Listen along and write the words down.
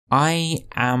I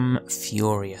am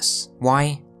furious.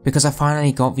 Why? Because I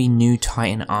finally got the new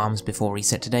Titan arms before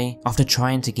reset today, after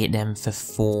trying to get them for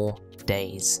 4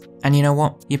 days. And you know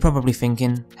what? You're probably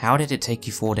thinking, how did it take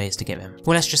you 4 days to get them?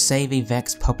 Well, let's just say the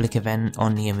Vex public event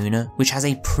on the Amuna, which has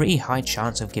a pretty high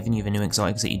chance of giving you the new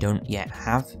exotics that you don't yet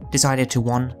have, decided to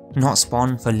 1. Not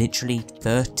spawn for literally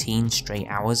 13 straight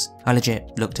hours. I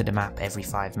legit looked at the map every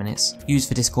 5 minutes, used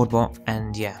the Discord bot,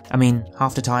 and yeah, I mean,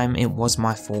 half the time it was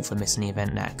my fault for missing the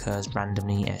event that occurs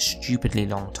randomly at stupidly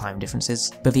long time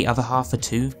differences, but the other half for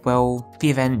 2, well, the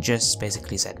event just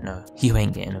basically said no, you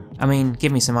ain't getting them. I mean,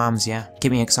 give me some arms, yeah,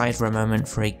 get me excited for a moment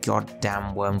for a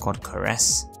goddamn worm god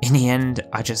caress. In the end,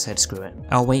 I just said screw it.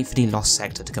 I'll wait for the lost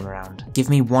sector to come around. Give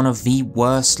me one of the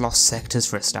worst lost sectors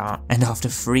for a start, and after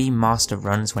 3 master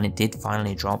runs when it did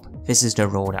finally drop, this is the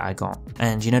rule that I got.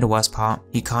 And you know the worst part?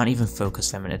 You can't even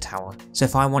focus them in a tower. So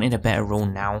if I wanted a better rule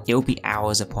now, it would be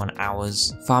hours upon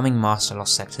hours, farming master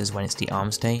lost sectors when it's the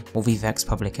arms day, or the Vex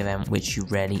public event which you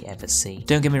rarely ever see.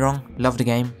 Don't get me wrong, love the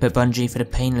game, but Bungie, for the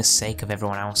painless sake of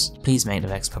everyone else, please make the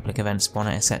Vex public event spawn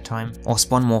at a set time, or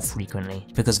spawn more frequently,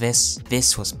 because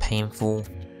this was painful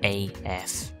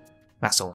AF. That's all.